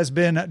 who has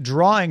been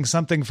drawing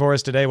something for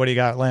us today. What do you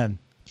got, Len?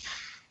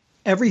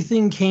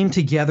 Everything came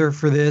together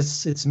for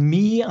this. It's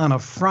me on a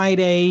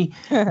Friday,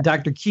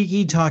 Dr.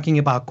 Kiki talking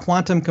about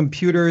quantum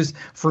computers,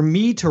 for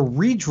me to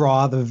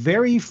redraw the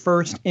very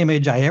first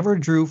image I ever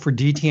drew for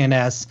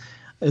DTNS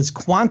is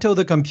Quanto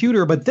the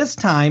computer, but this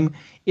time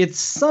it's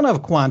son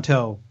of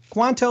Quanto,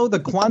 Quanto the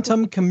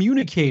quantum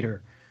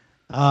communicator.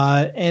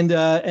 And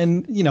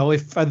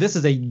if this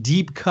is a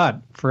deep cut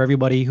for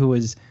everybody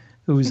who's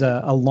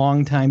a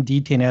longtime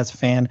DTNS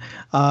fan,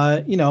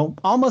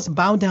 almost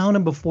bow down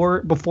and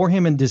before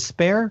him in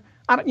despair.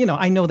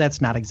 I know that's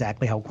not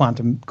exactly how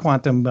quantum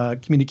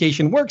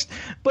communication works,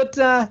 but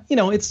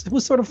it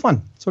was sort of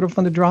fun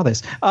to draw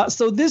this.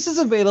 So this is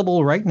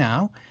available right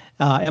now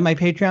at my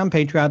Patreon,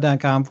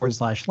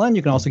 patreon.com/Len.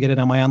 You can also get it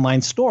on my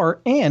online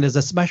store, and as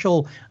a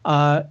special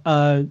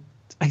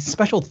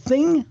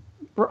thing,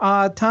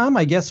 Tom,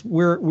 I guess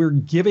we're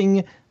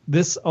giving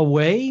this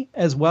away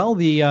as well,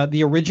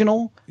 the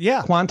original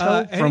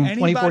Quanto from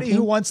 2014. Anybody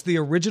who wants the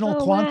original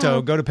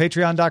Quanto, go to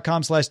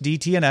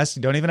patreon.com/DTNS.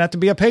 You don't even have to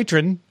be a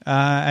patron,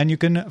 and you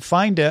can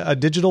find a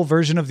digital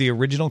version of the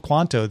original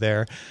Quanto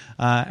there,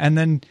 and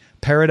then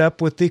pair it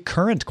up with the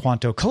current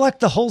Quanto.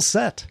 Collect the whole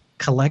set.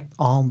 Collect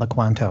all the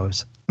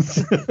Quantos.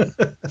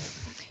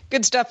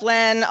 Good stuff,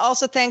 Len.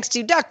 Also, thanks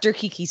to Dr.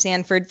 Kiki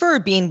Sanford for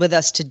being with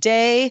us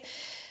today.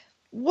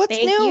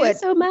 Thank you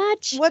so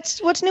much.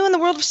 What's new in the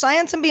world of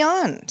science and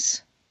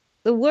beyond?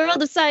 The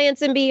world of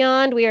science and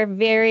beyond. We are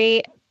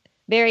very,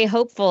 very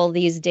hopeful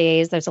these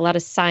days. There's a lot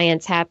of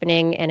science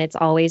happening, and it's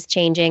always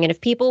changing. And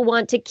if people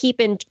want to keep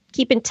in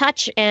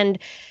touch and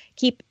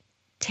keep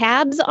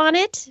tabs on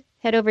it,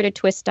 head over to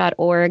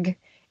twist.org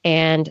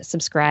and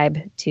subscribe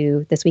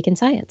to This Week in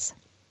Science.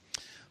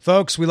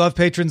 Folks, we love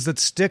patrons that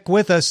stick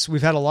with us.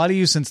 We've had a lot of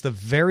you since the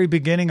very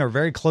beginning or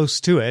very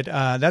close to it.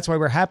 That's why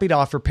we're happy to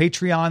offer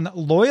Patreon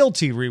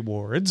loyalty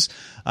rewards.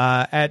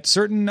 At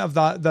certain of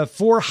the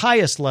 4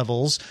 highest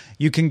levels,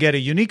 you can get a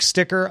unique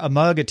sticker, a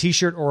mug, a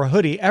t-shirt, or a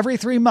hoodie every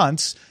 3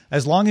 months.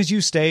 as long as you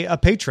stay a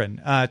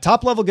patron.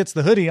 Top Level gets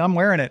the hoodie. I'm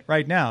wearing it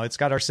right now. It's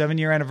got our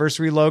 7-year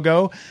anniversary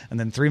logo. And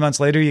then 3 months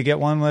later, you get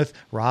one with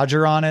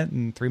Roger on it.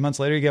 And 3 months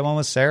later, you get one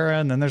with Sarah.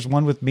 And then there's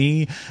one with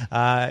me.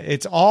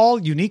 It's all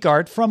unique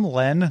art from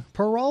Len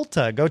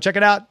Peralta. Go check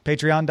it out.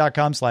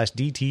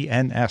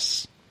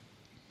 Patreon.com/DTNS.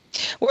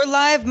 We're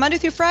live Monday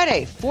through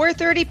Friday,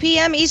 4:30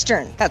 p.m.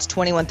 Eastern. That's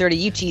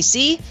 21:30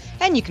 UTC.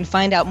 And you can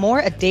find out more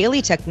at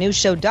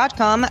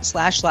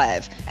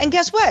dailytechnewsshow.com/live. And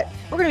guess what?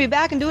 We're going to be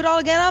back and do it all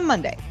again on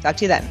Monday. Talk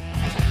to you then.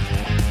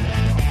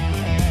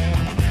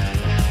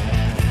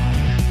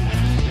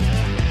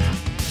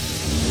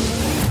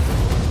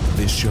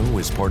 This show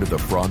is part of the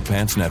Frog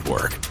Pants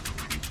Network.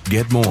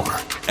 Get more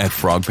at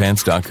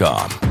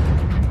frogpants.com.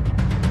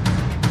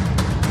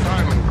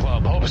 Diamond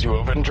Club hopes you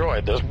have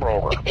enjoyed this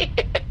program.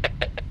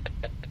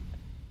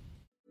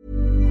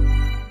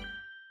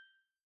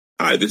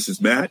 Hi, this is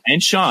Matt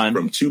and Sean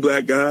from Two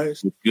Black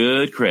Guys with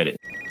Good Credit.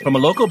 From a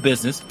local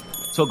business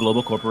to a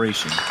global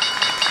corporation.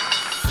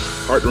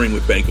 Partnering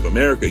with Bank of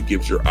America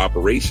gives your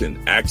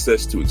operation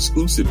access to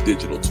exclusive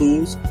digital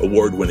tools,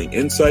 award-winning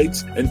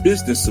insights, and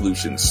business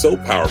solutions so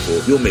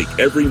powerful you'll make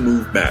every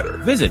move matter.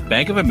 Visit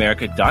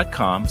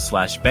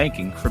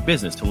bankofamerica.com/banking for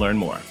business to learn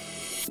more.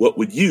 What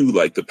would you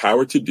like the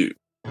power to do?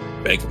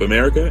 Bank of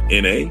America,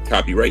 N.A.,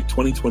 copyright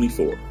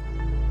 2024.